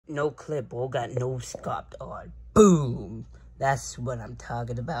no clipboard, got no sculpt on. Boom! That's what I'm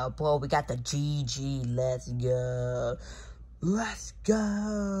talking about, bro. We got the GG. Let's go. Let's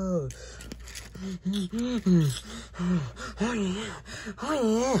go. Oh yeah. Oh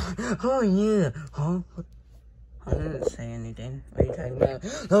yeah. Oh yeah. Huh? I didn't say anything. What are you talking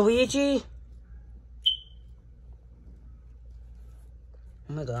about? Luigi?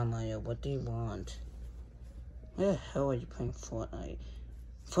 Oh my god, Mario, what do you want? Where the hell are you playing Fortnite?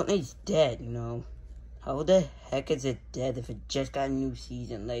 Fortnite's dead, you know. How the heck is it dead if it just got a new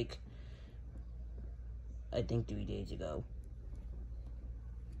season, like, I think 3 days ago.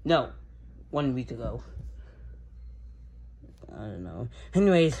 No, 1 week ago. I don't know.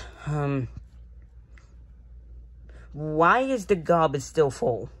 Anyways, why is the garbage still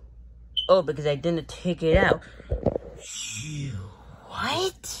full? Oh, because I didn't take it out. You,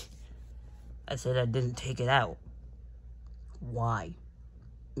 what? I said I didn't take it out. Why?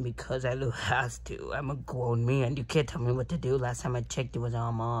 Because I has to. I'm a grown man. You can't tell me what to do. Last time I checked, it was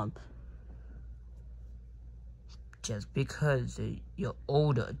on Mom. Just because you're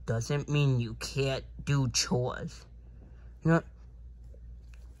older doesn't mean you can't do chores. You know what?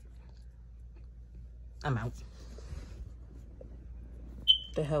 I'm out.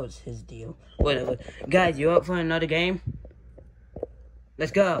 What the hell is his deal? Whatever. Guys, you up for another game?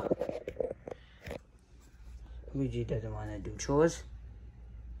 Let's go. Luigi doesn't want to do chores.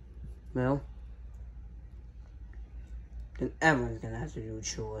 Well, then everyone's gonna have to do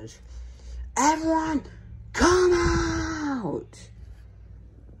chores. Everyone, come out!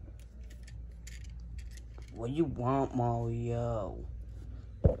 What do you want, Mario?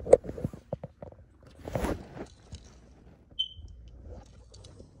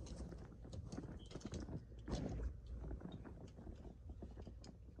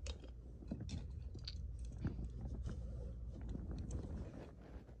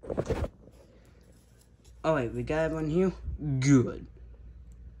 Alright, we got everyone here? Good.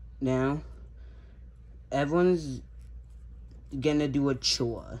 Now, everyone's gonna do a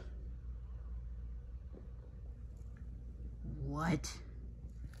chore. What?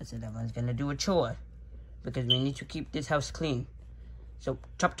 I said everyone's gonna do a chore. Because we need to keep this house clean. So,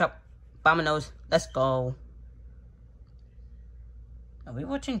 chop chop, Bombinos, let's go. Are we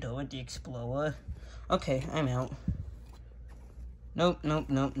watching Dora the Explorer? Okay, I'm out. Nope, nope,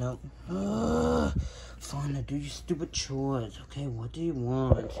 nope, nope. Ugh. Fine, now do your stupid chores. Okay, what do you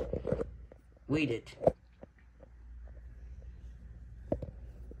want? Wait it.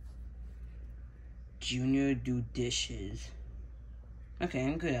 Junior do dishes. Okay,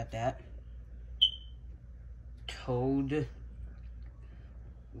 I'm good at that. Toad.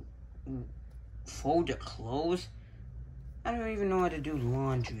 Fold your clothes? I don't even know how to do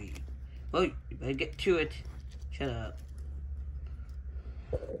laundry. Well, you better get to it. Shut up.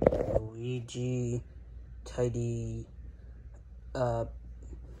 Luigi, tidy up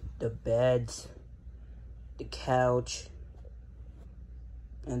the beds, the couch,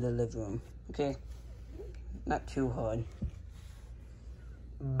 and the living room. Okay? Not too hard.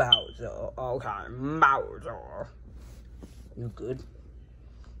 Bowser. Okay, Bowser. You good?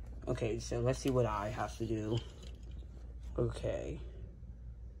 Okay, so let's see what I have to do. Okay.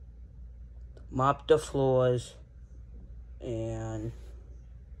 Mop the floors and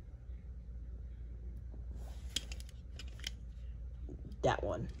that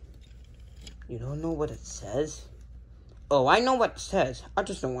one. You don't know what it says? Oh, I know what it says. I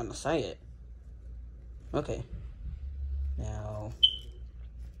just don't want to say it. Okay. Now.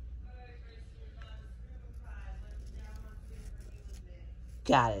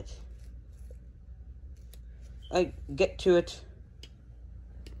 Got it. I get to it.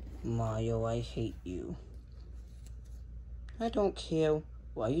 Mario, I hate you. I don't care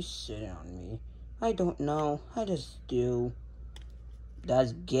why you sit on me. I don't know. I just do.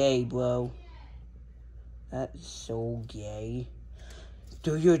 That's gay, bro. That's so gay.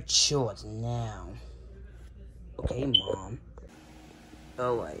 Do your chores now. Okay, Mom.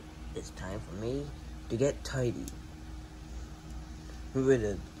 Alright, it's time for me to get tidy. With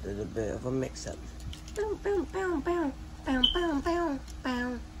a little bit of a mix-up. Boom, boom, boom, boom. Boom, boom, boom,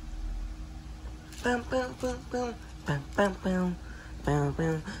 boom. Boom, boom, boom, boom. Boom, boom, boom. Boom,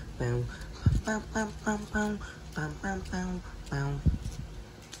 boom, boom. Boom, boom, boom, boom. Boom, boom, boom, boom.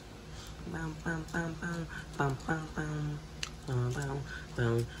 Boom, boom, boom, boom. Boom, boom, boom. Boom, boom,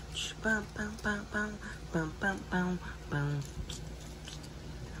 boom. Boom, boom, boom, boom. Boom, boom, boom, boom.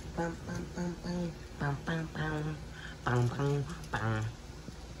 Boom, boom, boom, boom. Boom, boom, boom. Boom, boom, boom.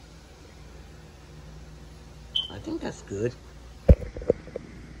 I think that's good.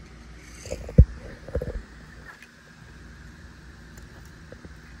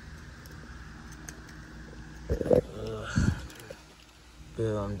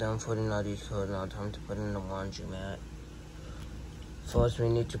 Good, I'm done putting all these clothes. Now time to put in the laundromat. First, we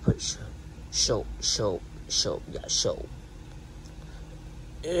need to put soap. Yeah, soap.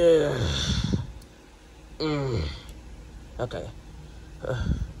 Okay.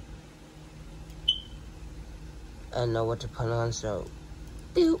 I know what to put on, so.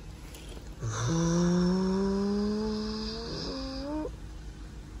 Boop.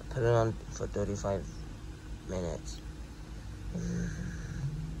 Put it on for 35 minutes.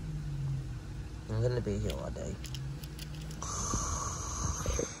 I'm gonna be here all day.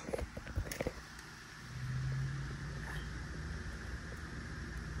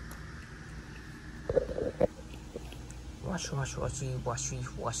 Wash. Okay.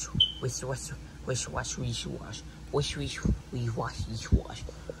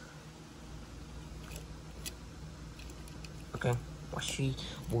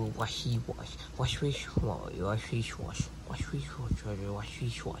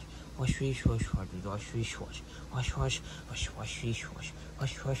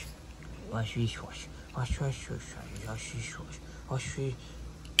 Wash.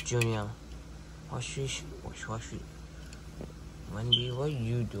 Junior. Wash. Wendy, what are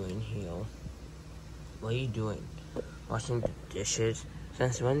you doing here? What are you doing? Washing the dishes?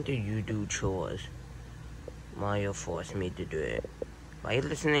 Since when do you do chores? Mario forced me to do it. Why are you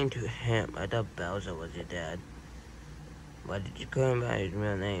listening to him? I thought Bowser was your dad. Why did you call him by his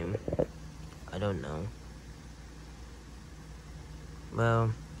real name? I don't know.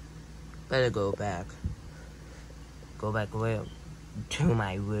 Well, better go back. Go back where? To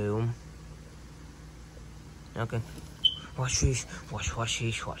my room. Okay. Wash.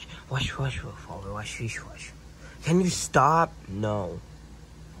 Can you stop? No.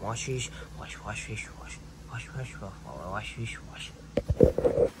 Wash.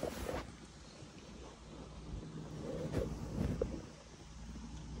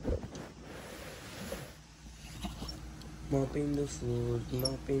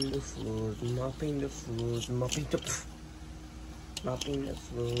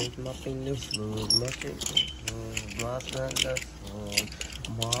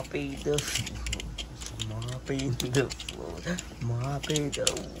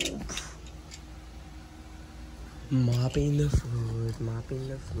 Mopping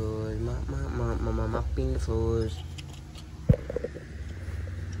the floors.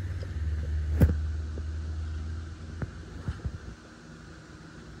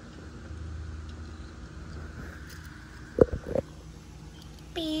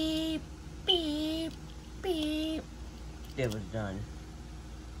 Beep. It was done.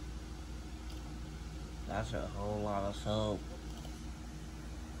 That's a whole lot of soap.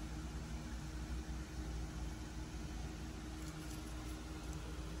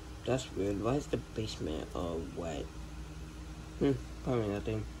 That's weird. Why is the basement all wet? Probably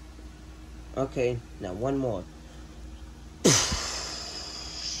nothing. Okay, now one more.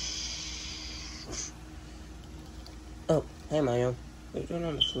 Oh, hey Mario. What are you doing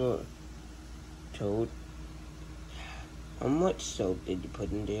on the floor? Toad. How much soap did you put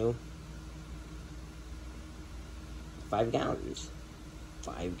in there? 5 gallons.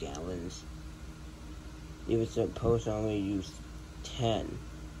 5 gallons. You were supposed to only use 10.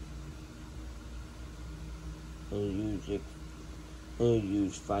 And you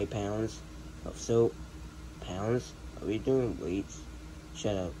use 5 pounds of soap. Pounds? Are we doing weights?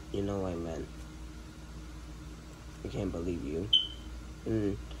 Shut up. You know what I meant. I can't believe you.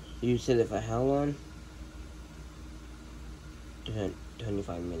 You said it for how long?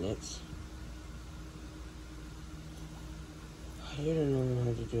 25 minutes. You don't know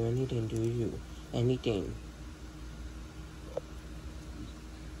how to do anything, do you? Anything.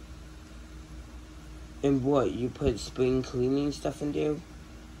 And what, you put spring cleaning stuff in there?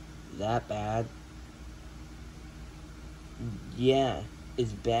 That bad? Yeah,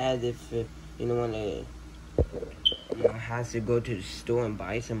 it's bad if you don't want to, have to go to the store and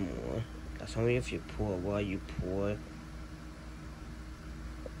buy some more. That's only if you're poor. Well, are you poor?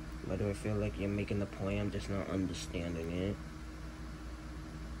 Why do I feel like you're making the point? I'm just not understanding it.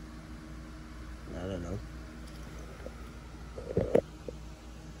 I don't know.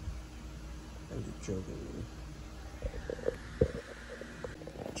 I'm just joking.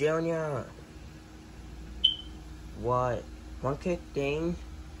 Junior! What? One quick thing.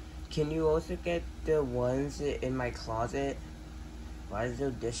 Can you also get the ones in my closet? Why is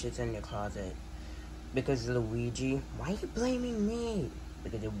there dishes in your closet? Because Luigi. Why are you blaming me?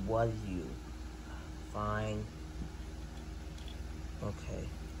 Because it was you. Fine. Okay.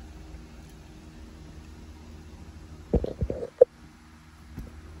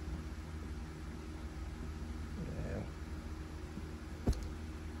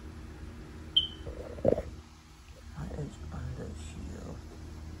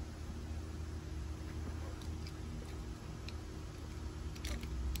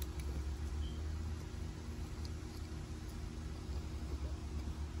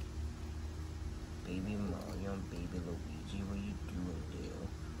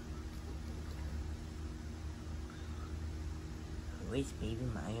 Where's Baby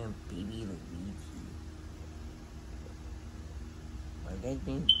Mario and Baby Luigi? What are they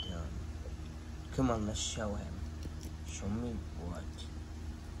being done? Come on, let's show him. Show me what?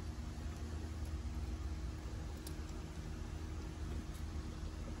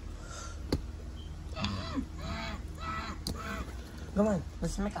 Come on,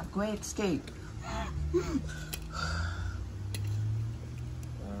 let's make a great escape. Oh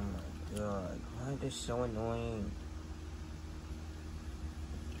my god, why are they so annoying?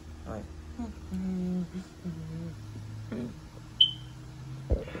 Alright.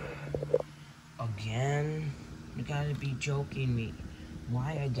 Again? You gotta be joking me.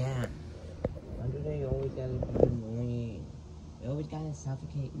 Why again? Why do they always gotta be annoying? They always gotta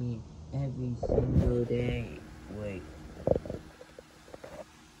suffocate me every single day. Wait.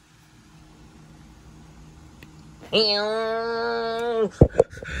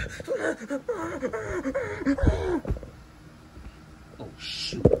 Oh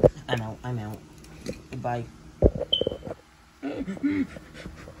shoot. I'm out. Goodbye.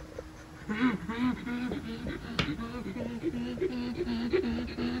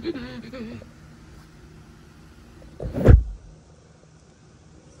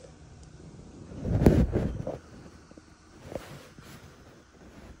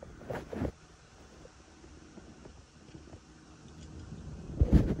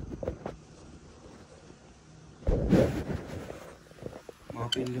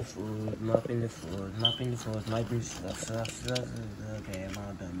 Mopping the floors. Okay, I'm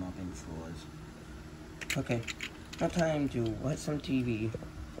all done mopping the floors. Okay, now time to watch some TV.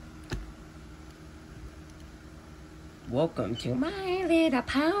 Welcome to My Little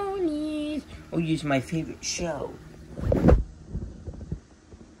Ponies. Oh, use my favorite show. Why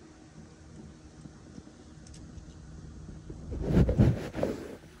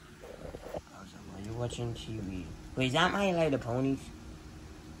are you watching TV? Wait, is that My Little Ponies?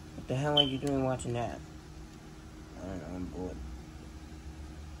 What the hell are you doing watching that? I don't know, I'm bored.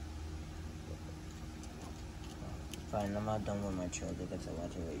 Fine, I'm not done with my show because I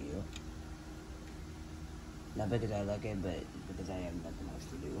watch it with you. Not because I like it, but because I have nothing else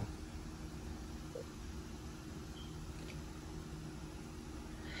to do.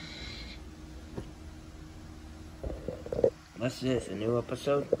 What's this, a new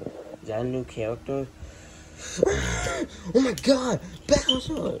episode? Is that a new character? Oh my god!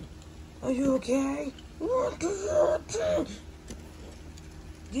 Bowser! Are you okay?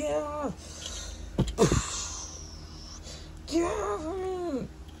 Yeah! Get off of me!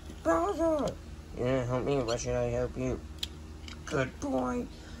 Bowser! You gonna help me? Why should I help you? Good boy!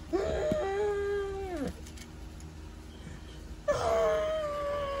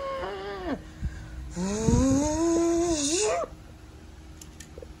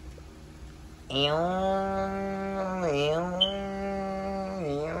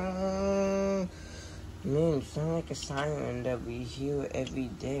 Man, you sound like a siren that we hear every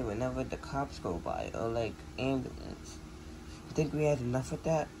day whenever the cops go by, or like ambulance. You think we had enough of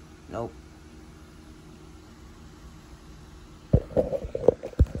that? Nope. I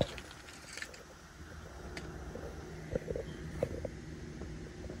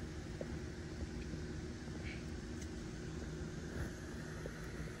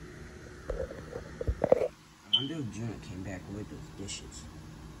wonder if Junior came back with those dishes.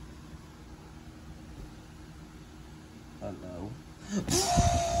 Hello?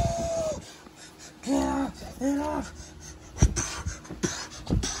 Get off!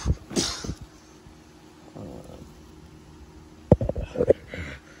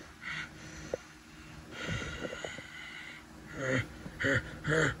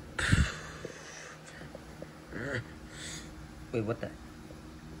 Wait, what the?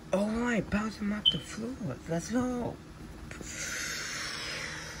 Oh, I bounced him off the floor. Let's go.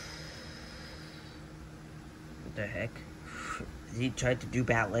 What the heck? He tried to do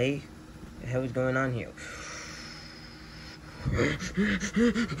ballet? What the hell is going on here?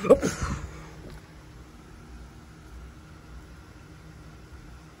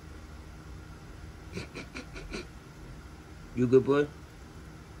 You good, boy?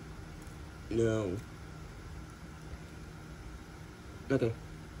 No. Okay.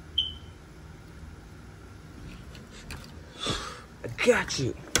 I got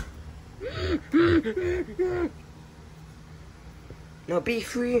you. Now be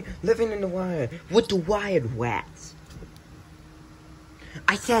free, living in the wild with the wild rats.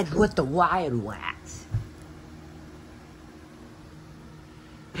 I said with the wild rats.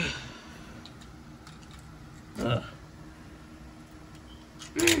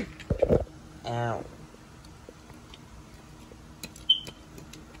 Ow.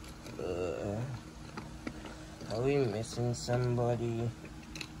 Are we missing calling somebody.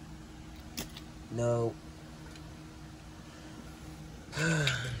 No.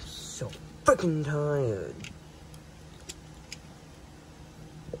 So freaking tired.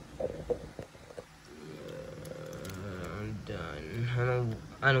 I'm done.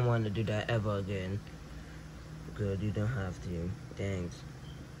 I don't want to do that ever again. Good, you don't have to. Thanks.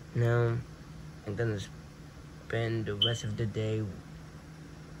 Now, I'm gonna spend the rest of the day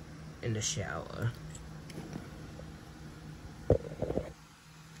in the shower.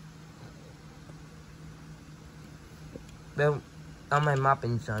 Well, on my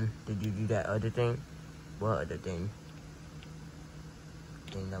mopping, son, did you do that other thing? What other thing?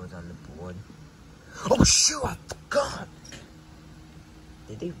 Thing that was on the board. Oh shoot, I forgot!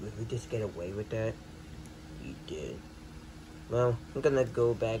 Did they really just get away with that? He did. Well, I'm gonna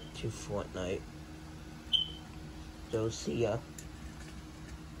go back to Fortnite. So, see ya.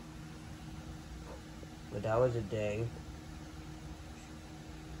 But that was a day.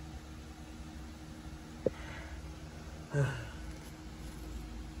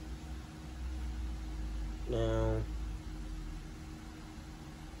 Now,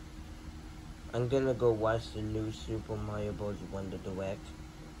 I'm gonna go watch the new Super Mario Bros. Wonder Direct.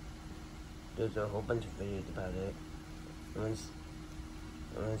 There's a whole bunch of videos about it. I want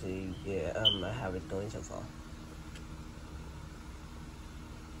to see, yeah, how it's going so far.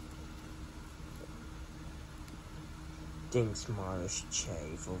 Thanks, Marish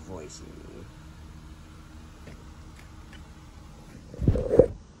Che, for voicing me.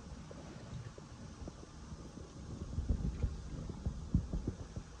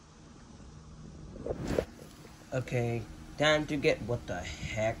 Okay, time to get what the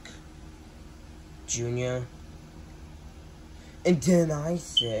heck, Junior. And then I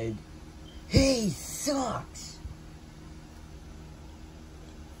said, hey, sucks.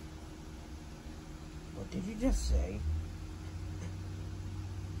 What did you just say?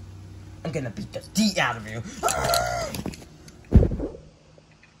 I'm gonna beat the D out of you.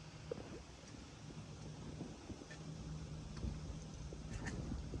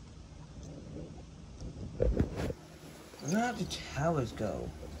 Where did the towers go?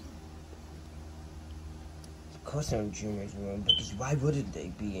 Of course they're in Junior's room, because why wouldn't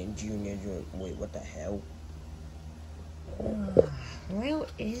they be in Junior's room? Wait, what the hell? Where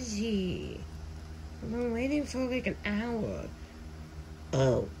is he? I've been waiting for like an hour.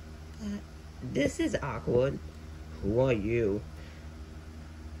 Oh. This is awkward. Who are you?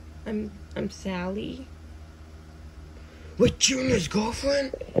 I'm Sally. With Junior's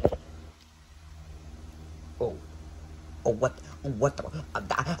girlfriend? Oh, what the, what?